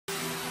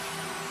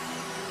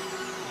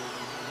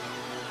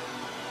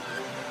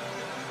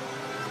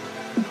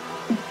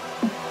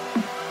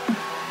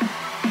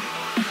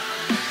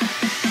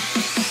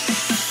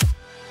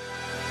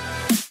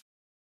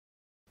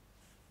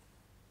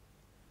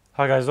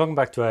Hi guys, welcome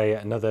back to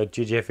another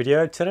GGF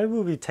video. Today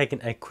we'll be taking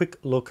a quick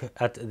look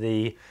at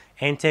the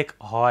Antec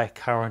High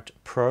Current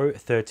Pro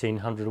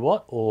 1300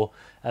 watt, or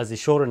as the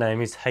shorter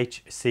name is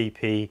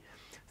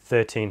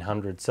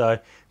HCP1300. So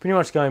pretty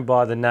much going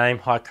by the name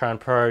High Current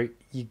Pro,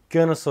 you're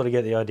gonna sort of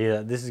get the idea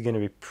that this is going to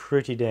be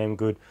pretty damn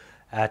good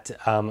at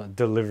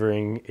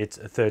delivering its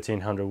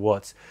 1300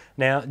 watts.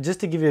 Now,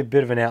 just to give you a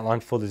bit of an outline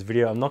for this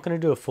video, I'm not going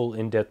to do a full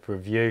in-depth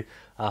review.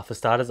 For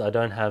starters, I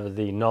don't have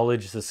the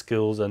knowledge, the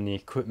skills and the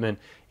equipment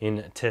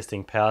in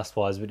testing power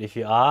supplies, but if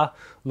you are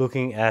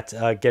looking at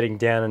getting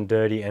down and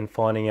dirty and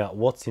finding out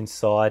what's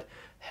inside,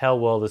 how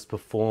well this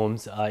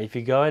performs, if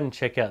you go ahead and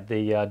check out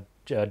the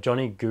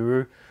Jonny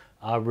Guru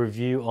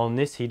review on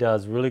this, he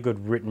does really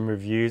good written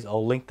reviews.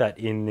 I'll link that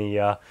in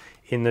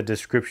the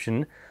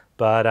description.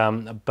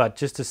 But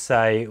just to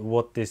say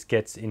what this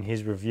gets in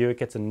his review, it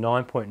gets a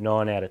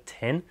 9.9 out of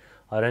 10.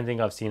 I don't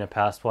think I've seen a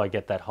power supply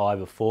get that high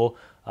before.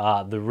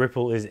 The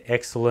ripple is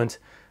excellent.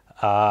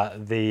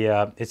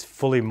 It's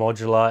fully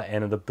modular,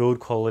 and the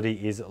build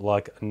quality is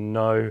like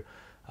no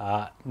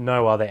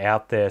other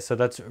out there. So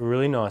that's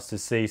really nice to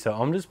see. So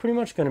I'm just pretty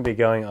much going to be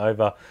going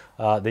over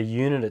the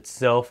unit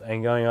itself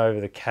and going over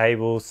the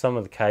cables, some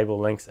of the cable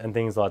lengths and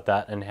things like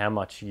that, and how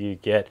much you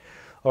get.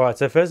 All right,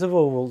 so first of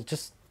all, we'll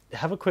just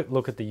have a quick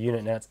look at the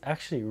unit. Now, it's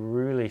actually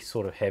really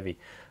sort of heavy,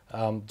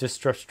 just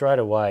straight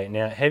away.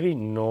 Now, heavy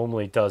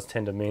normally does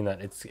tend to mean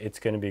that it's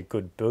going to be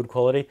good build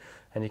quality,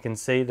 and you can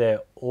see there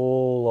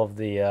all of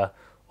the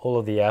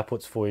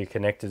outputs for your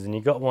connectors, and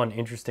you got one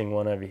interesting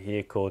one over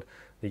here called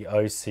the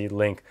OC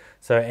link.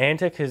 So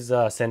Antec has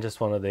sent us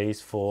one of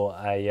these for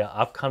a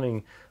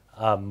upcoming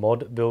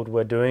mod build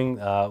we're doing.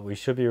 We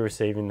should be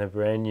receiving the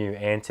brand new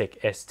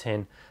Antec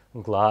S10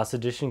 glass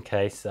edition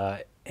case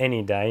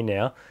any day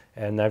now,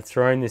 and they've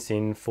thrown this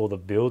in for the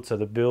build, so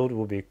the build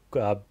will be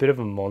a bit of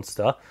a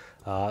monster.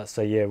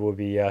 So yeah, we'll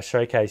be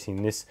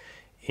showcasing this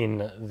in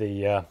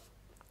the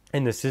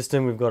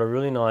system. We've got a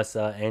really nice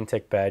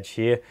Antec badge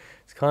here.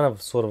 It's kind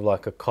of sort of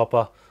like a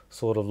copper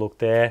sort of look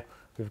there.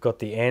 We've got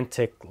the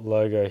Antec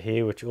logo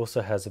here, which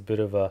also has a bit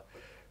of a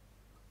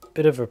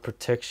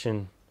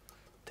protection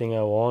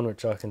thingo on,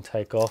 which I can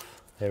take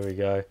off. There we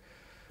go.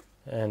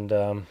 And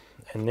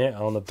there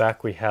on the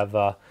back we have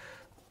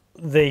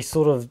the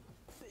sort of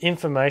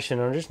information.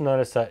 I just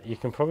noticed that you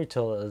can probably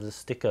tell that there's a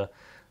sticker.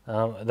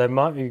 They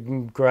might be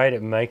great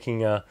at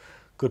making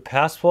good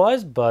power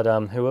supplies, but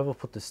whoever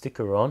put the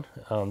sticker on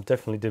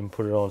definitely didn't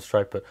put it on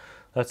straight, but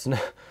that's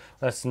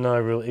no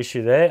real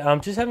issue there.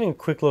 Just having a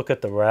quick look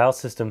at the rail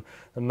system,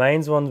 the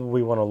main one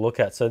we want to look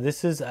at. So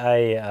this is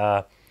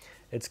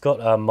it's got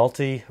a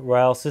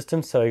multi-rail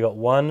system, so you got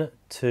 1,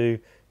 2,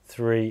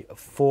 3,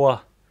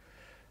 4.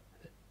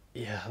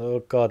 Yeah,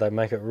 oh god, they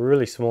make it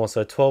really small.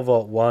 So 12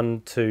 volt,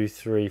 1, 2,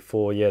 3,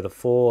 4. Yeah, the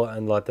 4,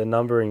 and like the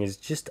numbering is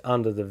just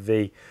under the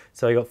V.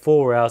 So you got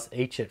 4 rails,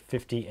 each at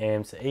 50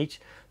 amps each.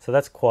 So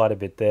that's quite a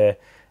bit there,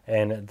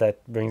 and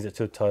that brings it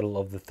to a total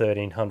of the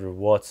 1300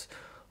 watts.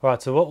 All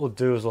right, so what we'll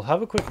do is we'll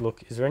have a quick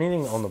look. Is there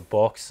anything on the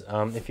box?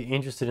 If you're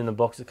interested in the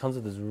box, it comes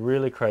with this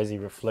really crazy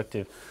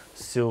reflective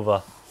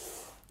silver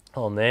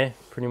on there,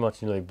 pretty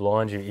much nearly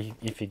blind you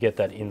if you get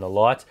that in the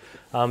light.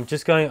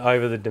 Just going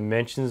over the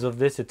dimensions of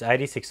this, it's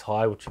 86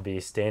 high, which would be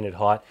a standard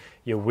height.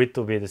 Your width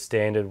will be the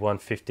standard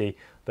 150,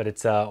 but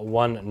it's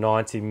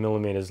 190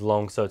 millimeters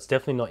long, so it's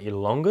definitely not your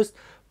longest,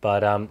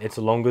 but it's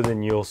longer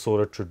than your sort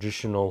of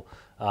traditional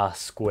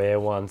square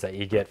ones that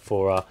you get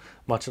for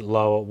much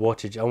lower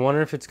wattage. I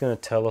wonder if it's going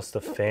to tell us the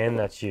fan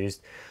that's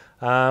used.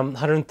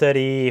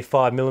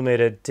 135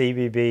 millimeter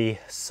DBB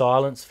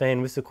silence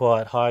fan with the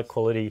quite high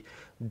quality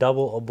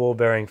double ball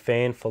bearing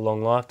fan for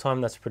long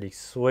lifetime. That's pretty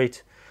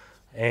sweet.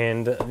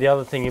 And the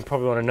other thing you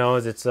probably want to know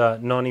is it's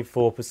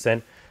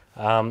 94%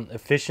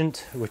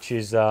 efficient, which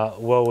is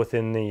well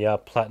within the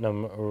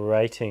platinum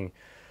rating.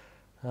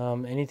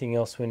 Anything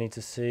else we need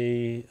to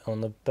see on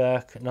the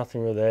back?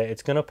 Nothing really there.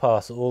 It's going to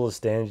pass all the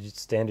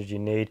standards you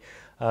need.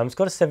 It's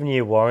got a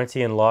 7-year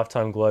warranty and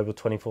lifetime global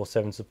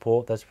 24/7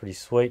 support. That's pretty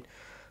sweet.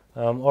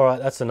 All right,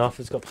 that's enough.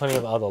 It's got plenty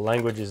of other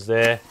languages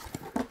there.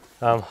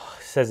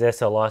 Says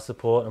SLI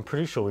support. I'm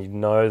pretty sure we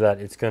know that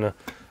it's going to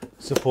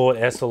support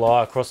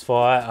SLI,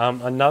 Crossfire.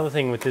 Another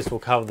thing with this will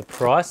cover the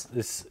price.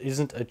 This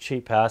isn't a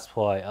cheap power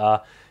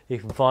supply. You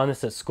can find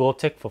this at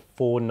Scorptec for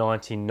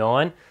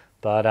 $4.99,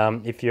 but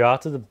if you're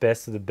after the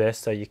best of the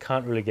best, so you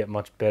can't really get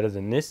much better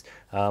than this.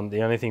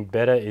 The only thing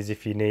better is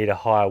if you need a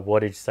higher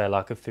wattage, say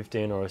like a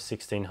 15 or a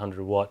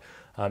 1600 watt,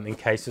 in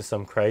case for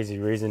some crazy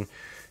reason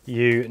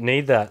you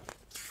need that.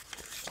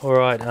 All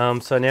right,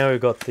 so now we've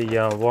got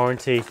the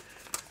warranty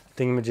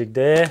thingamajig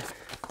there.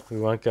 We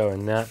won't go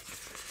in that.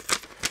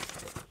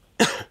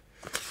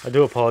 I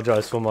do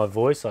apologize for my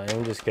voice. I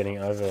am just getting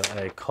over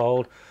a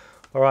cold.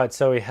 All right,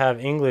 so we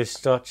have English,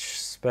 Dutch,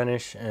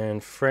 Spanish,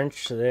 and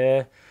French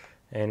there,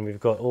 and we've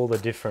got all the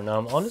different.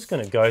 I'm just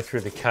going to go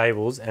through the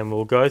cables, and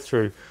we'll go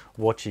through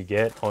what you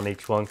get on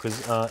each one, because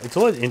it's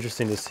always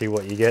interesting to see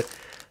what you get.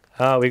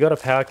 We got a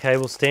power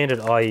cable, standard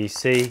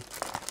IEC.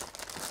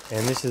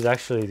 And this is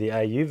actually the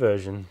AU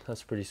version.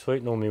 That's pretty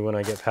sweet. Normally when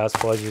I get power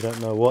supplies, you don't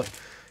know what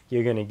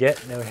you're going to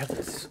get. Now we have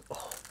this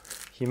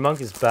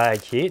humongous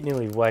bag here. It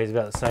nearly weighs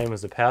about the same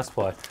as the power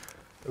supply.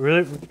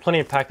 Really plenty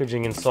of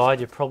packaging inside.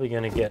 You're probably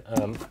going to get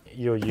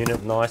your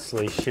unit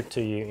nicely shipped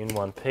to you in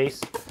one piece.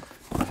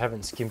 I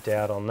haven't skimped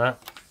out on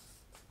that.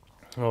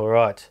 All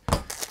right,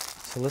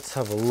 so let's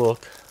have a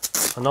look.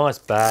 A nice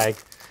bag.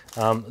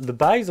 The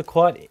bags are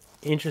quite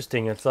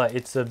interesting. It's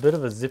a bit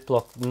of a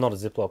Ziploc, not a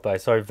Ziploc bag,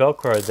 sorry,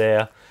 Velcro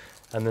there,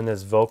 and then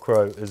there's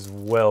Velcro as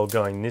well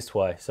going this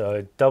way.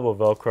 So double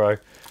Velcro,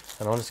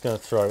 and I'm just going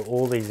to throw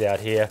all these out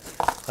here.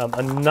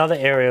 Another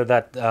area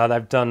that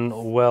they've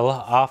done well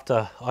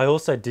after, I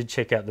also did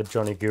check out the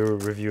Jonny Guru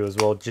review as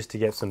well, just to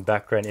get some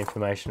background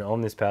information on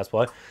this power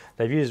supply.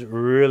 They've used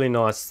really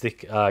nice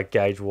thick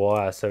gauge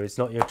wire, so it's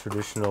not your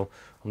traditional,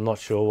 I'm not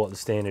sure what the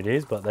standard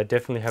is, but they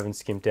definitely haven't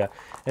skimped out.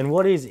 And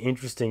what is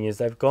interesting is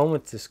they've gone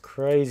with this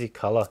crazy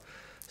color.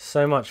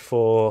 So much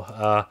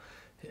for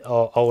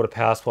older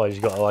power supplies.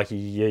 You've got like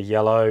your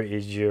yellow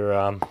is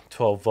your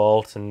 12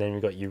 volt, and then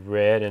you've got your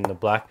red and the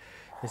black.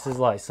 This is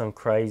like some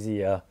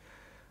crazy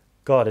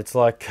God, it's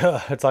like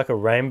a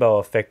rainbow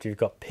effect. You've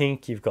got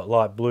pink, you've got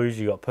light blues,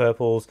 you've got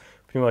purples.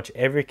 Pretty much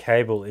every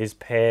cable is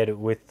paired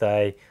with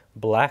a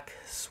black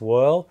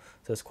swirl.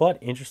 So it's quite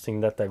interesting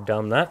that they've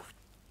done that.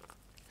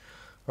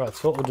 Right,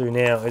 so what we'll do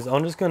now is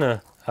I'm just going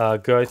to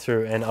go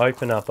through and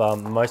open up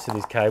most of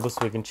these cables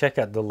so we can check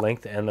out the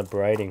length and the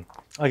braiding.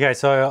 Okay,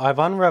 so I've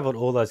unraveled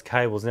all those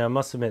cables. Now I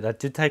must admit that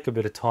did take a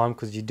bit of time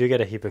because you do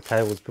get a heap of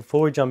cables.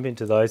 Before we jump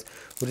into those,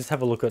 we'll just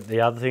have a look at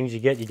the other things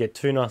you get. You get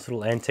two nice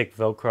little Antec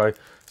Velcro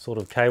sort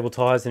of cable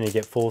ties, and you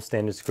get 4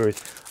 standard screws.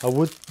 I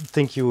would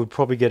think you would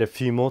probably get a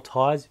few more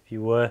ties if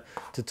you were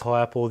to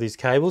tie up all these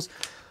cables.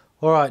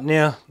 All right,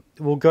 now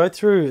we'll go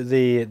through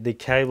the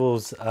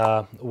cables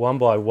one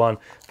by one.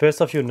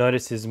 First off, you'll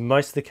notice is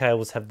most of the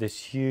cables have this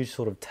huge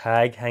sort of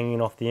tag hanging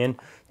off the end.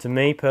 To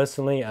me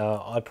personally,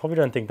 I probably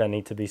don't think they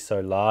need to be so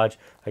large.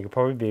 They could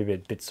probably be a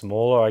bit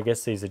smaller. I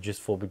guess these are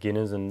just for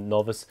beginners and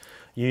novice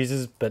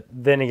users, but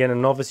then again, a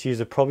novice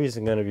user probably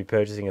isn't going to be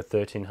purchasing a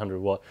 1300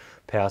 watt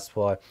power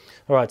supply.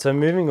 All right, so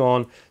moving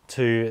on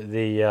to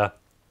the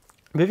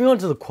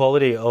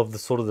quality of the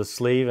sort of the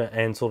sleeve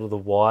and sort of the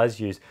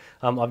wires used.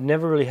 I've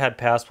never really had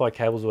power supply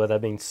cables where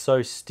they've been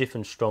so stiff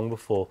and strong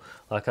before.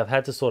 Like I've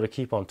had to sort of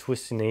keep on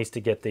twisting these to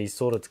get these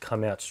sort of to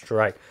come out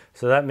straight.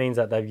 So that means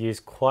that they've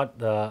used quite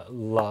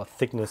the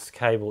thickness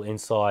cable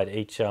inside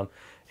each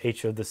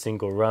of the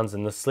single runs,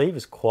 and the sleeve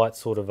is quite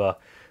sort of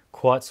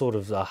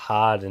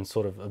hard and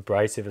sort of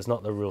abrasive. It's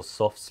not the real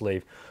soft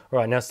sleeve. All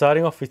right, now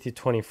starting off with your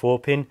 24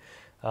 pin,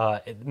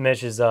 it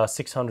measures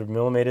 600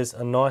 millimeters,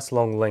 a nice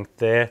long length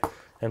there.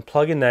 And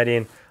plugging that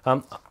in,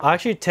 I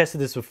actually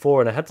tested this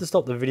before and I had to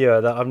stop the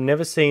video. That I've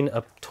never seen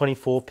a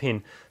 24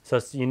 pin. So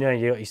it's, you got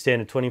your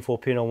standard 24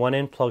 pin on one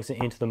end, plugs it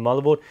into the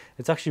motherboard.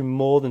 It's actually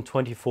more than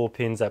 24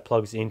 pins that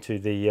plugs into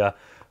the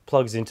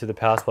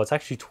power supply. It's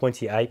actually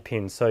 28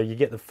 pins. So you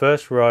get the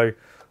first row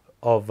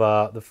of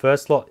the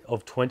first lot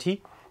of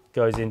 20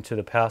 goes into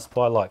the power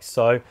supply like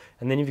so,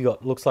 and then you've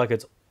got, looks like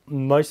it's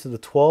most of the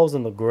 12s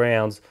and the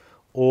grounds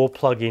all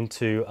plug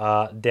into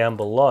down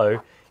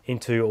below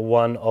into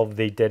one of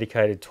the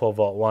dedicated 12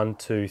 volt 1,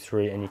 2,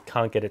 3, and you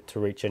can't get it to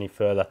reach any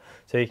further.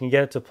 So you can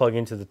get it to plug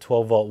into the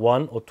 12 volt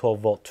 1 or 12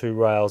 volt 2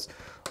 rails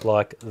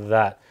like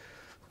that.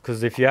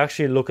 Because if you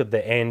actually look at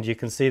the end, you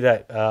can see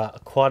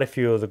that quite a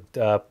few of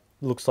the,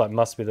 looks like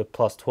must be the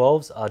plus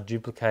 12s are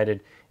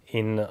duplicated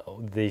in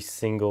the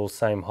single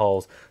same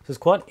holes. So it's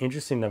quite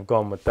interesting they've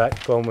gone with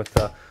that, gone with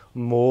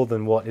more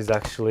than what is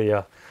actually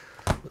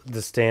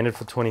the standard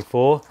for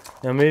 24.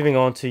 Now moving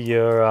on to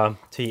your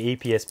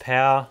EPS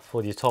power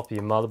for the top of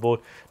your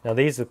motherboard. Now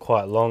these are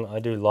quite long. I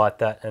do like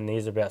that, and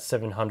these are about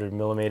 700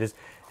 millimeters,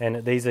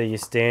 and these are your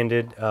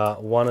standard.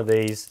 One of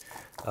these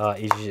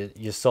is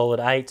your solid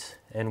 8,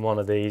 and one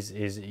of these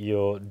is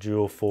your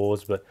dual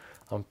 4s, but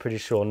I'm pretty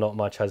sure not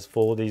much has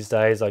 4 these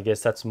days. I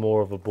guess that's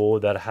more of a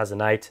board that has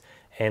an 8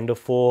 and a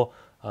 4.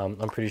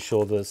 I'm pretty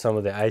sure that some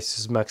of the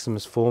Asus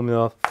Maximus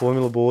formula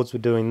boards were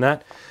doing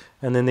that.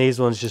 And then these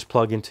ones just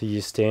plug into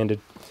your standard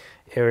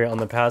area on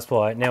the power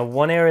supply. Now,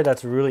 one area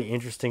that's really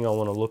interesting I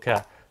want to look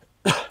at,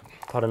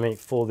 pardon me,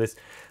 for this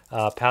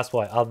power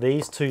supply are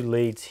these two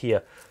leads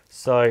here.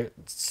 So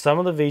some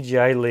of the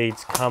VGA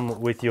leads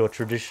come with your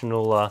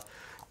traditional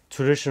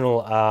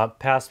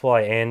power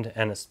supply end,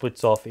 and it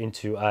splits off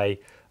into a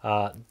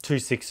 2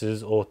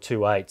 6s or 2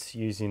 8s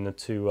using the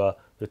two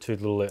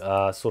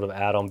little sort of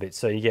add-on bits.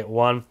 So you get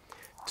 1,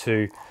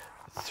 2,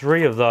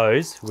 3 of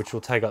those, which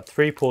will take up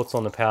 3 ports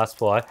on the power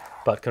supply,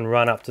 but can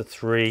run up to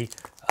 3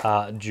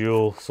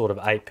 dual sort of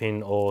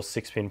 8-pin or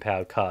 6-pin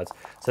powered cards.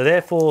 So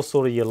therefore,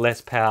 sort of your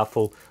less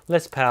powerful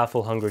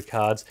hungry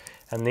cards.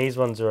 And these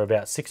ones are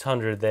about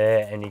 600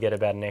 there, and you get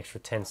about an extra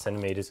 10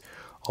 centimeters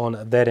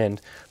on that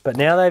end. But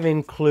now they've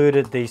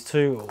included these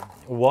two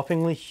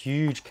whoppingly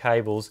huge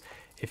cables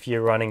if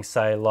you're running,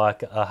 say,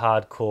 like a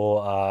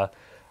hardcore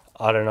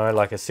I don't know,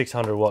 like a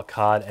 600 watt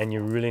card, and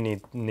you really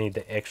need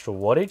the extra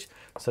wattage.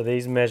 So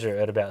these measure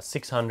at about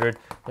 600.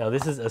 Now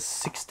this is a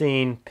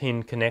 16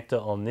 pin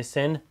connector on this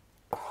end,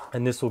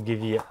 and this will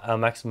give you a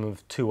maximum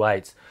of 2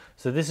 8s.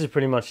 So this is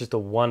pretty much just a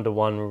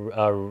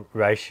 1-to-1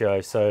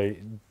 ratio. So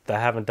they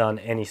haven't done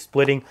any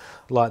splitting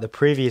like the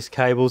previous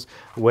cables,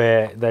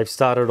 where they've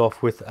started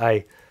off with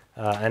an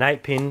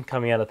 8 pin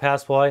coming out of the power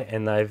supply,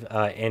 and they've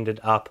ended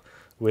up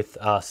with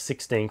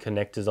 16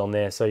 connectors on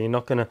there. So you're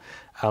not going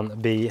to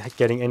be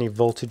getting any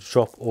voltage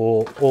drop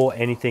or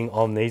anything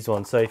on these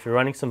ones. So if you're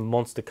running some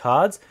monster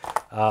cards,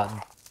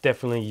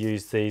 definitely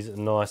use these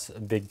nice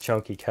big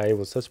chunky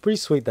cables. So it's pretty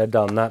sweet they've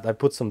done that. They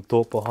put some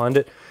thought behind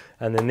it.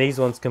 And then these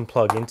ones can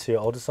plug into,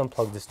 I'll just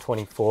unplug this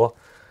 24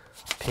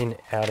 pin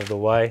out of the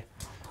way,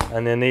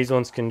 and then these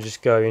ones can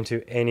just go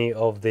into any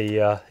of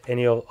the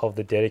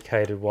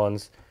dedicated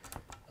ones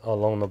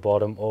along the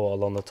bottom or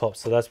along the top.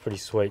 So that's pretty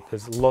sweet.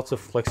 There's lots of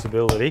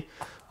flexibility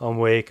on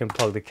where you can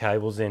plug the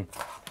cables in.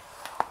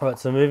 All right,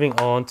 so moving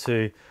on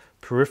to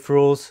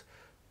peripherals.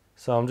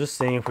 So I'm just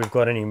seeing if we've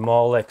got any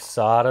Molex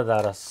SATA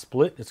that are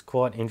split. It's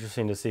quite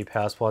interesting to see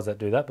power supplies that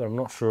do that, but I'm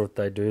not sure if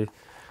they do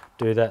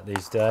that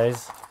these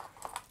days.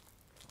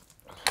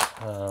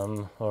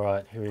 All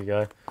right, here we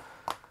go.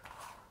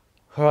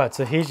 All right,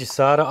 so here's your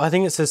SATA. I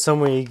think it says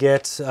somewhere you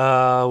get,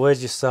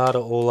 where's your SATA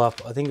all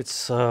up? I think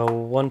it's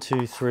 1,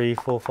 2, 3,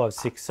 4, 5,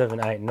 6,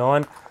 7, 8,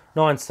 9.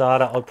 9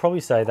 SATA. I'd probably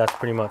say that's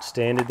pretty much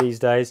standard these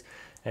days.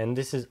 And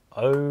this is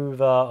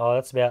over,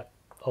 that's about,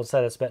 I'll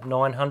say that's about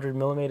 900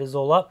 millimeters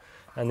all up.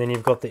 And then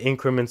you've got the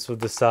increments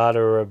with the SATA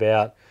are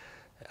about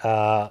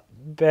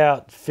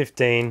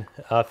 15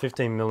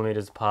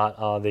 millimeters apart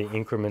are the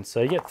increments.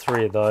 So you get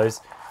 3 of those.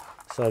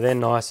 So they're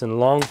nice and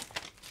long.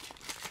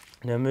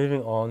 Now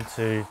moving on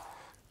to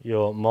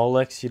your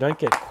Molex, you don't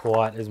get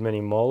quite as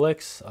many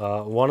Molex.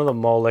 One of the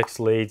Molex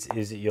leads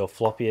is your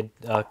floppy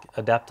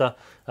adapter.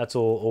 That's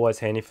always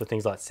handy for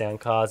things like sound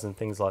cards and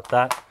things like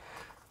that.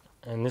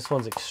 And this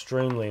one's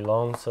extremely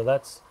long, so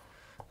that's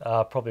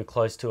probably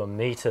close to 1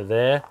 meter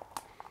there.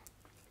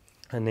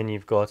 And then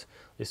you've got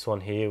this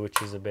one here,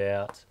 which is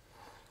about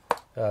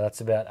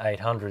that's about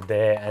 800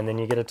 there. And then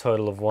you get a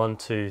total of 1,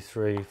 2,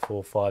 3,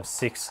 4, 5,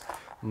 6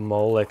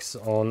 Molex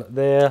on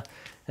there.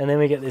 And then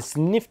we get this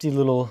nifty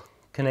little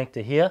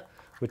connector here,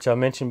 which I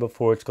mentioned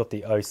before. It's got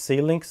the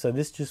OC link, so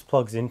this just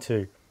plugs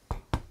into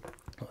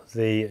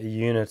the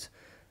unit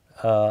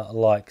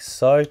like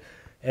so,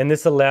 and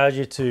this allows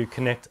you to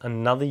connect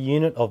another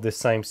unit of the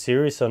same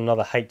series, so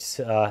another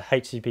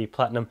HCP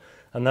Platinum,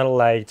 and that'll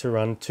allow you to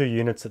run 2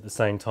 units at the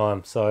same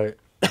time. So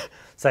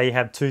say you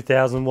have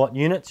 2000 watt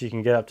units, you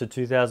can get up to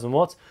 2000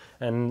 watts,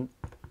 and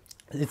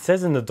it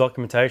says in the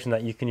documentation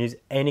that you can use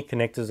any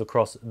connectors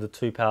across the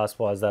 2 power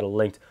supplies that are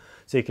linked.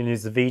 So you can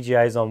use the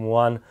VGAs on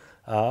one,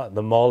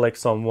 the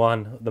Molex on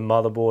one, the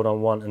motherboard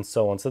on one, and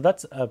so on. So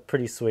that's a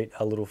pretty sweet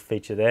little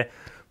feature there.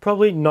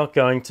 Probably not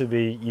going to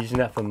be using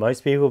that for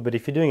most people, but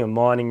if you're doing a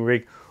mining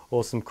rig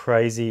or some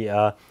crazy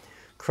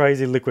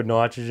liquid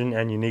nitrogen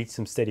and you need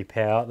some steady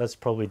power, that's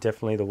probably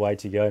definitely the way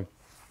to go.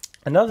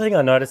 Another thing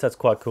I noticed that's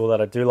quite cool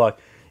that I do like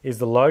is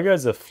the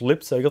logos are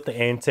flipped. So you got the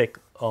Antec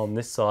on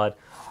this side,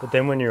 but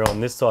then when you're on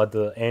this side,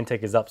 the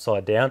Antec is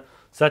upside down.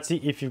 So that's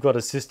if you've got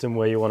a system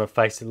where you want to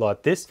face it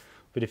like this,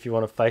 but if you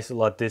want to face it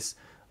like this,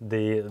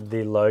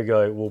 the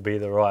logo will be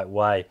the right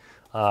way.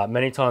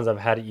 Many times I've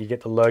had it, you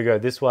get the logo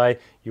this way,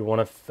 you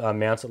want to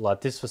mount it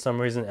like this for some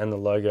reason, and the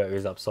logo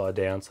is upside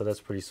down. So that's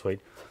pretty sweet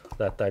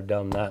that they've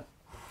done that.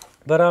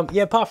 But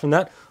yeah, apart from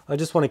that, I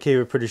just want to keep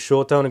it pretty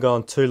short. Don't want to go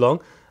on too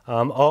long.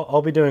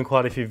 I'll be doing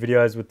quite a few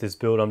videos with this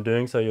build I'm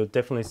doing, so you'll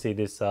definitely see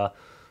this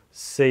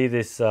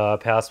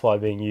power supply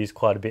being used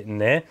quite a bit in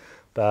there.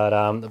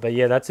 But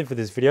yeah, that's it for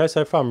this video.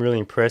 So far I'm really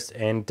impressed,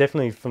 and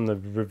definitely from the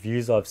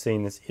reviews I've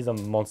seen, this is a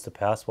monster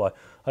power supply.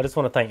 I just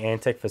want to thank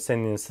Antec for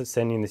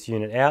sending this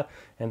unit out,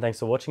 and thanks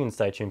for watching, and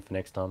stay tuned for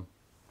next time.